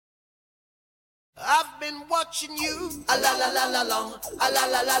I've been watching you, a la la la la long, a la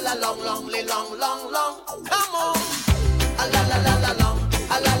la la la long, long, long, long, long. Come on, a la la la la long,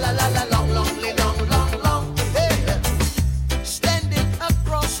 a la la la la long, long, long, long, long. Hey, standing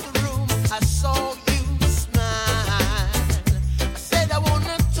across the room, I saw you smile. I said I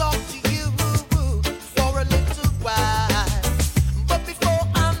wanna talk to you for a little while, but before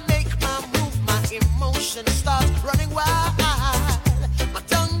I make my move, my emotions start running wild.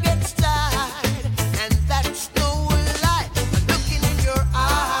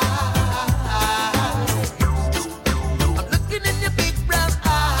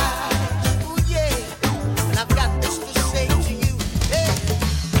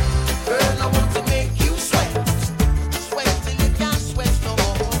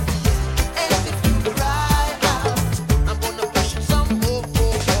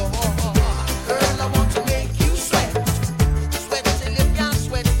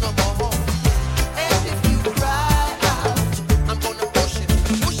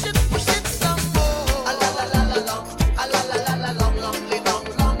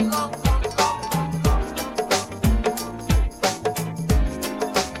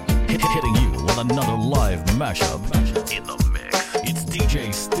 Another live mashup in the mix. It's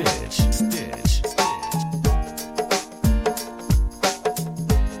DJ Stitch.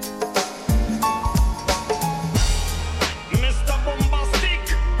 Mr. Bombastic.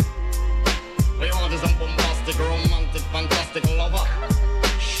 We want is a bombastic, romantic, fantastic lover.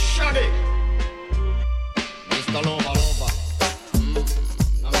 Shaggy. Mr. Lover.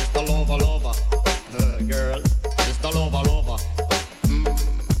 Now Mr. Lover. Girl. Mr. Lover.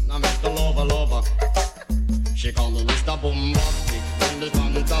 Now Mr. Lover. She call me Mr. Bombastic, and the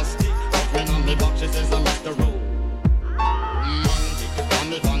fantastic. Up me on the box, she says I'm Mr. Romantic,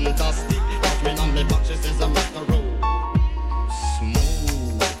 and the fantastic. Up me on the box, she says I'm Mr.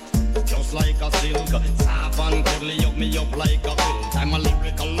 Smooth, just like a silk. Soft and cuddly, hug me up like a quilt. I'm a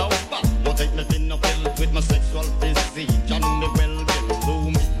lyrical lover, don't take me thin or filled with my sexual physique. And the well,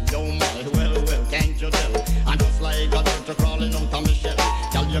 do me, oh my, well, can't you tell? I'm just like a turtle crawling out of my shell.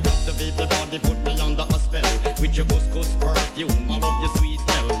 Tell you captivate the body, put me under a spell. With your couscous perfume, I love your sweet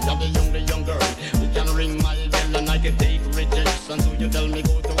smell. You're the young girl who can ring my bell, and I can take rejection. So you tell me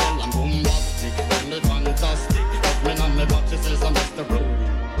go to hell. I'm bombastic and it's fantastic. Up me on my box, she says I'm Mr. Rude.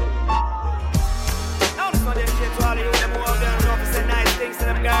 Now this one dedicated to all of you them who out there and know to say nice things to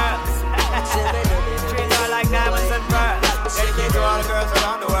them girls. Treat her like diamonds and pearls. Dedicated to all the girls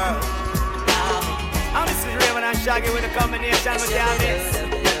around the world. Now this is Raven and Shaggy with a combination with your mix.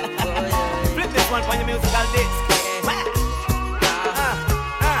 Flip this one for your musical disc.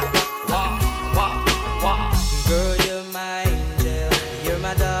 Girl, you're my angel, you're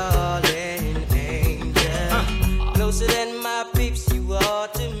my darling angel. Closer than my peeps, you are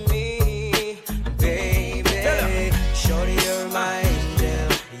to me, baby. Shorty, you're my angel,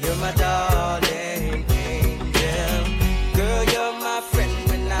 you're my darling angel. Girl, you're my friend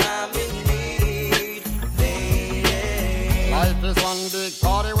when I'm in need, baby. Life is one big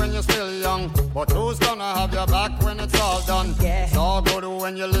party when you're still young, but who's gonna have your back when it's all done? Yeah. It's all good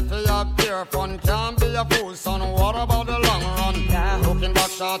when you live for your pure fun. Can't be a fool, son. What about the long run? Yeah. Looking back,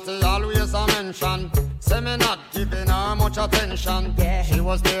 shorty, always a mention. Say me not giving her much attention. Yeah. She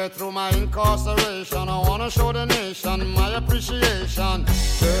was there through my incarceration. I wanna show the nation my appreciation.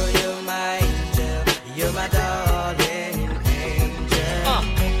 Girl, you're my angel, you're my darling angel.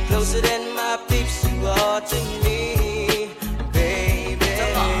 Closer than my peeps, you are to me, baby.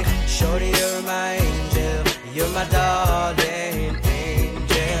 Shorty, you're my angel, you're my darling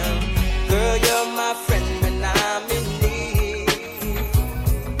angel. Girl, you're my friend when I'm in need.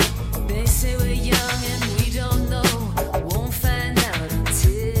 They say we're young and we don't know. Won't find out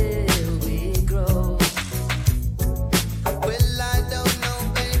until we grow. Well, I don't know,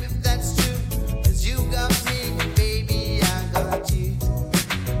 baby, if that's true. 'Cause you got me, and baby, I got you.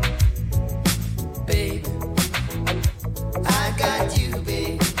 Baby, I got you,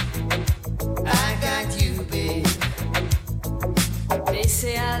 babe. I got you, babe.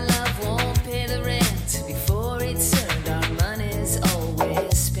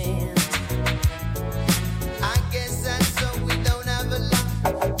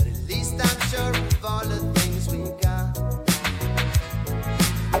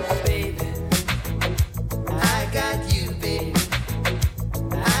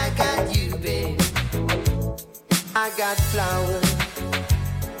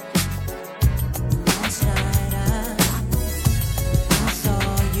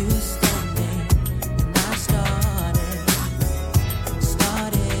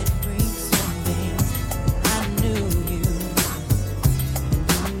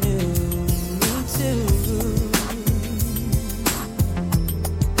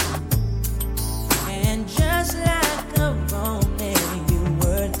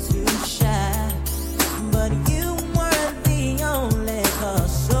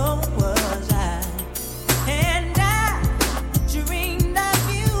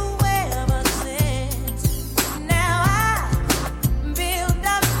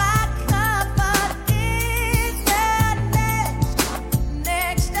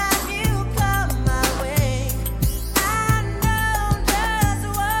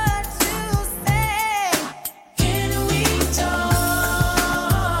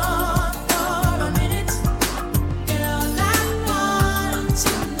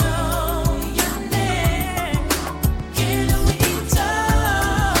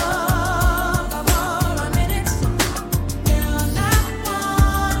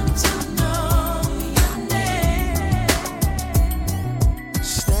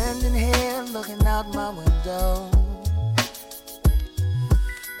 looking out my window.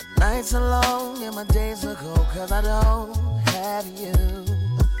 The nights are long and my days are cold, 'cause I don't have you.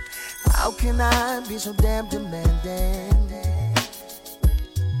 How can I be so damn demanding?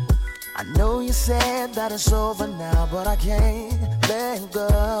 I know you said that it's over now, but I can't let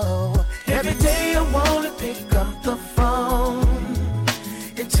go. Every day I wanna pick up the phone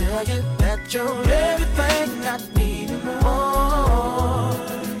and tell you that you're everything I need and more.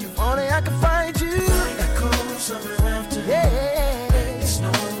 If only I could find you. Echo summer after. Yeah.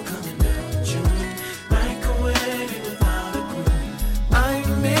 Snow coming down in June. Microwave without a groove.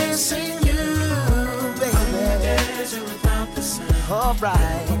 I'm missing you, baby. I'm the desert without the sun.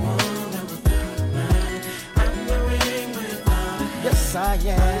 Alright. Yes, I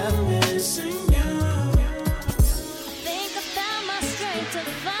am missing you. I think I found my strength to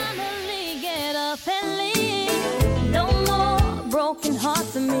finally get up and leave. No more broken heart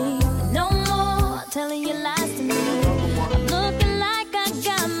for me. No more telling you lies to me. I'm looking like I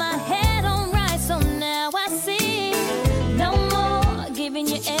got my head on right, so now I see. No more giving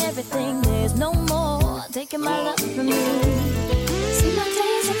you everything. There's no more taking my love from me. See, my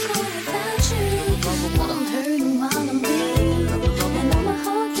days are cold without you, but I'm hurting while I'm leaving.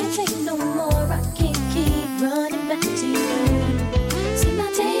 Running back to you. See, my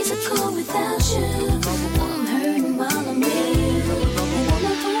days are cold without you. I'm hurting while I'm with you. And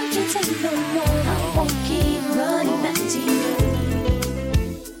my heart can't take no more. I won't keep running back to you.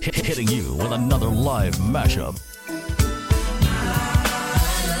 Hitting you with another live mashup.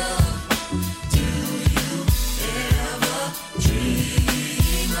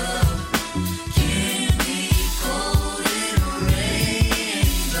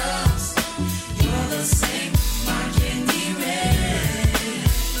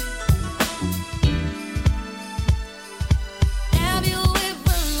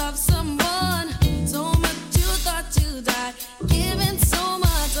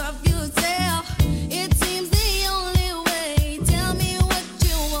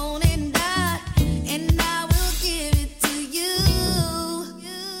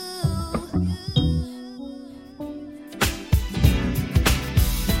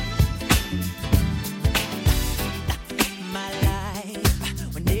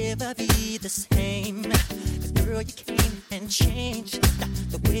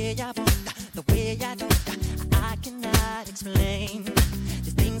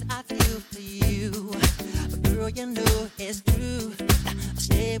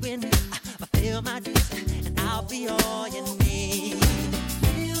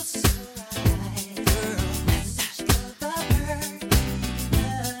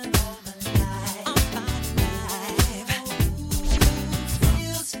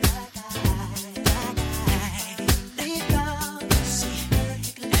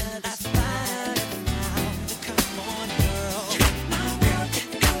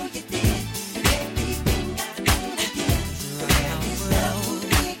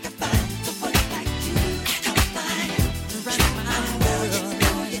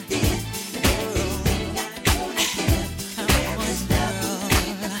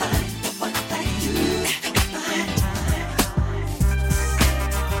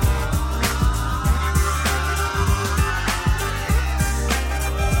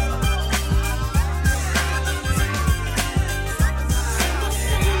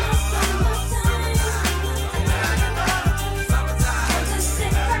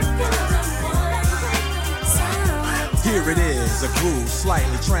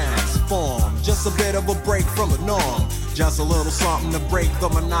 Slightly transformed, just a bit of a break from the norm. Just a little something to break the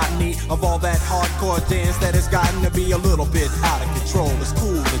monotony of all that hardcore dance that has gotten to be a little bit out of control. It's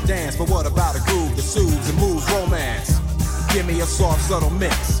cool to dance, but what about a groove that soothes and moves romance? Give me a soft, subtle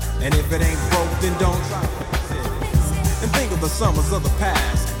mix, and if it ain't broke, then don't try to fix it. And think of the summers of the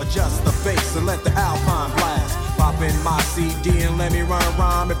past. Adjust the bass and let the Alpine blast. Pop in my CD and let me run a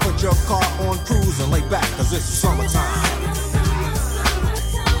rhyme and put your car on cruise and lay back, 'cause it's summertime.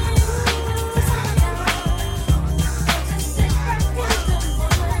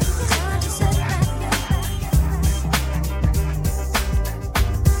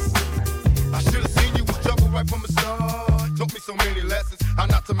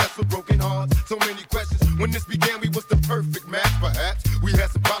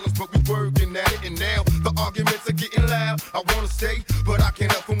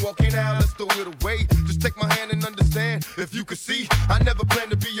 If you could see, I never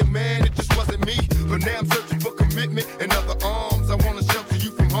planned to be a man, it just wasn't me. But now I'm searching for commitment and other arms. I wanna shelter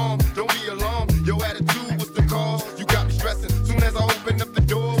you from harm, don't be alarmed. Your attitude was the cause, you got me stressing. Soon as I open up the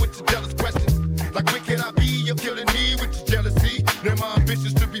door with your jealous questions, like where can I be? You're killing me with your jealousy. Now my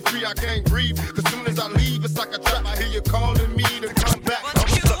ambitions to be free, I can't breathe. Cause soon as I leave, it's like a trap. I hear you calling me to come back. I'm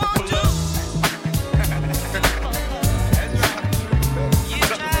stuck for love.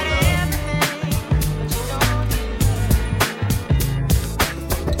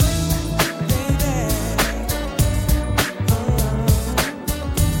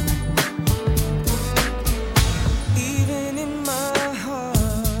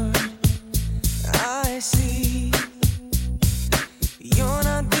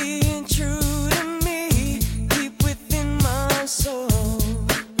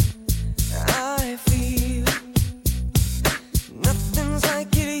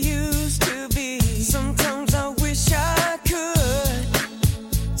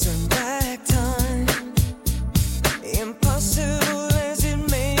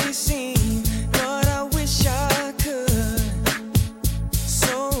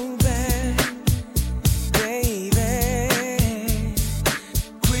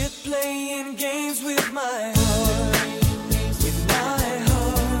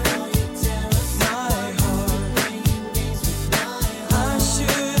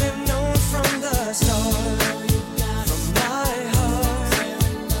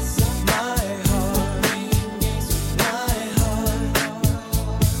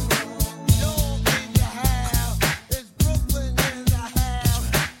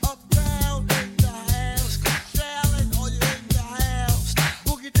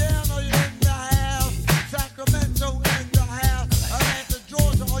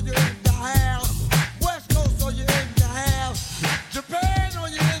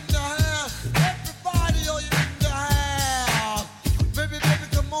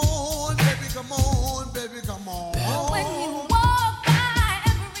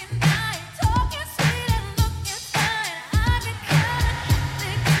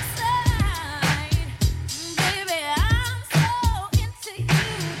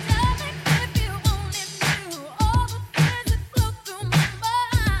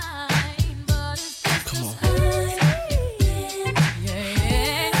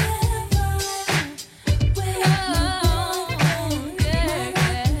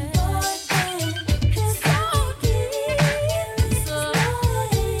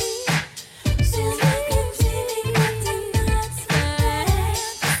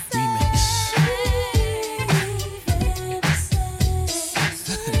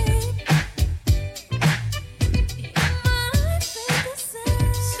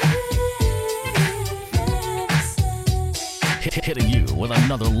 Hitting you with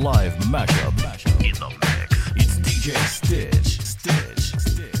another live mashup in the mix. It's DJ Stitch.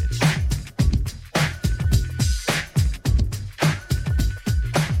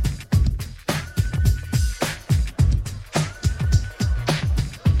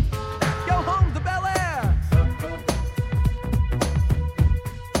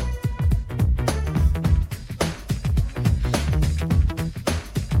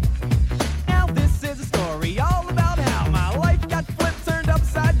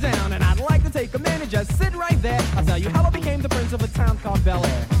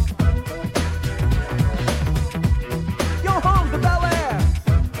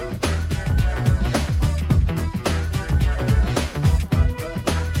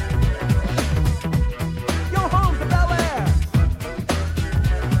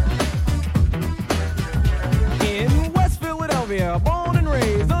 Born and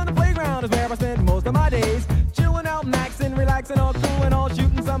raised on the playground is where I spend most of my days. Chilling out, maxing, relaxing, all cool and all,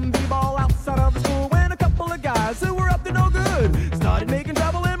 shooting some b-ball outside of the school. When a couple of guys who were up to no good started making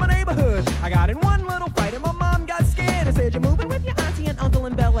trouble in my neighborhood. I got in one little fight and my mom got scared and said, "You're moving with your auntie and uncle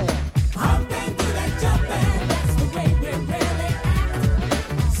in Bel Air." Humping through that jumping, that's the way we really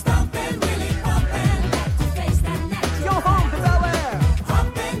act. Stomping, really pumping, got to face that natural. Yo, home to Bel Air.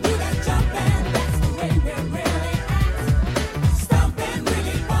 Humping through that jumping, that's the way we really act. Stomping,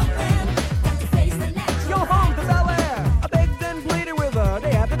 really pumping, got to face the natural. Yo, home to Bel Air. I begged and pleaded with her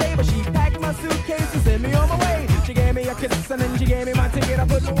day after day, but she packed my suitcase and sent me on my way. She gave me a kiss and then she gave me my ticket. I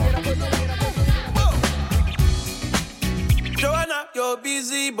put Joanna, your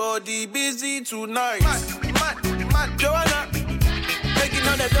busy body busy tonight. Joanna, taking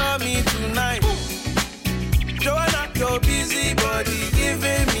on the dummy tonight. Joanna, your busy body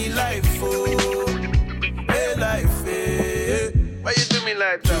giving me life, oh, hey life, hey. Why you do me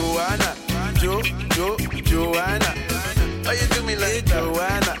like that? Joanna, Joanna. Why you do me like that?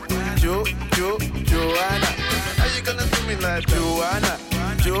 Joanna, Joanna. How you gonna do me like that? Joanna,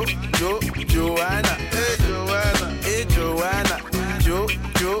 hey Joanna, hey Joanna,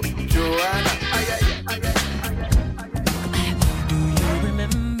 Joanna. Ay, ay, ay, ay, ay. Do you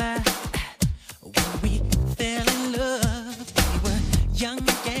remember when we fell in love? We were young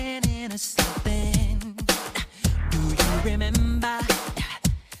again. falling into something. Do you remember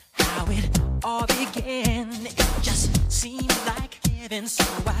how it all began? It just seemed like heaven, so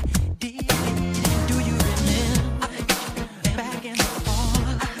I did it. Do you remember back in the fall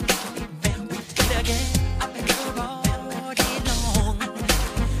when we did again? All day long.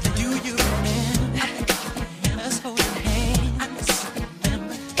 Do you remember us holding hands?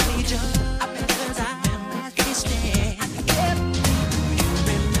 Remember each other's eyes we stared. Do you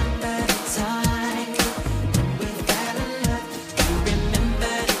remember the time we fell in love? Do you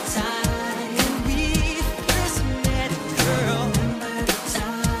remember the time we first met, girl?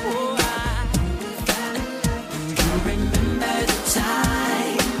 Oh, do you remember the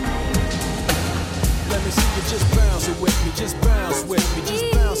time? Let me see you just bounce it with me, just bounce with me, just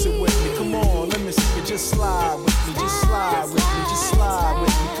bounce it with me. Come on, let me see you just slide with me, just slide with me, just slide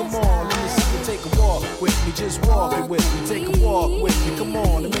with me. Come on, let me see you take a walk with me, just walk it with me, take a walk with me. Come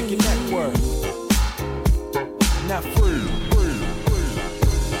on, and make your neck work. Now free, free, free.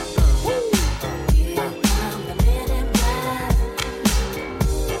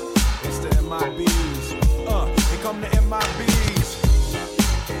 It's the MIBs. Here come the MIBs.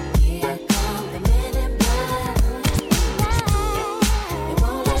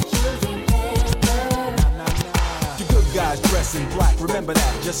 The good guys dress in black, remember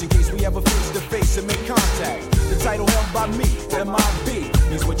that, just in case we ever face to face and make contact. The title held by me, MIB,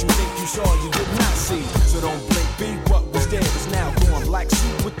 means what you think you saw, you did not see. So don't blink, be what was dead is now gone. Black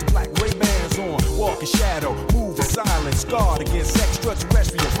suit with the black Ray-Bans on, walk in shadow, move in silence, guard against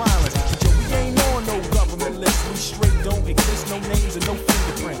extraterrestrial violence. Yo, we ain't on no government list, we straight don't exist, no names and no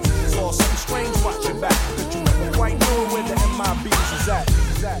fingerprints. It's all something strange, watch your back, cause you never quite know where the MIBs is at.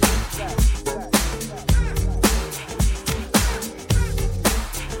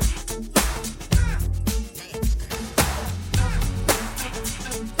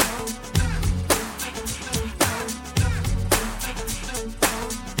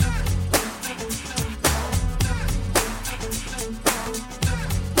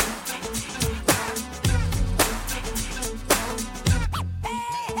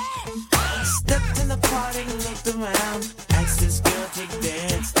 Stepped in the party and looked around. Asked this girl to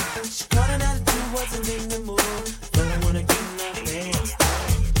dance. She caught an attitude, wasn't in the mood. But I wanna get in her pants.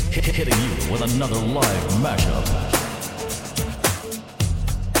 Hitting you with another live mashup.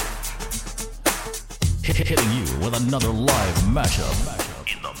 Hitting you with another live mashup.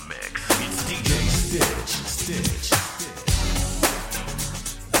 In the mix, it's DJ Stitch.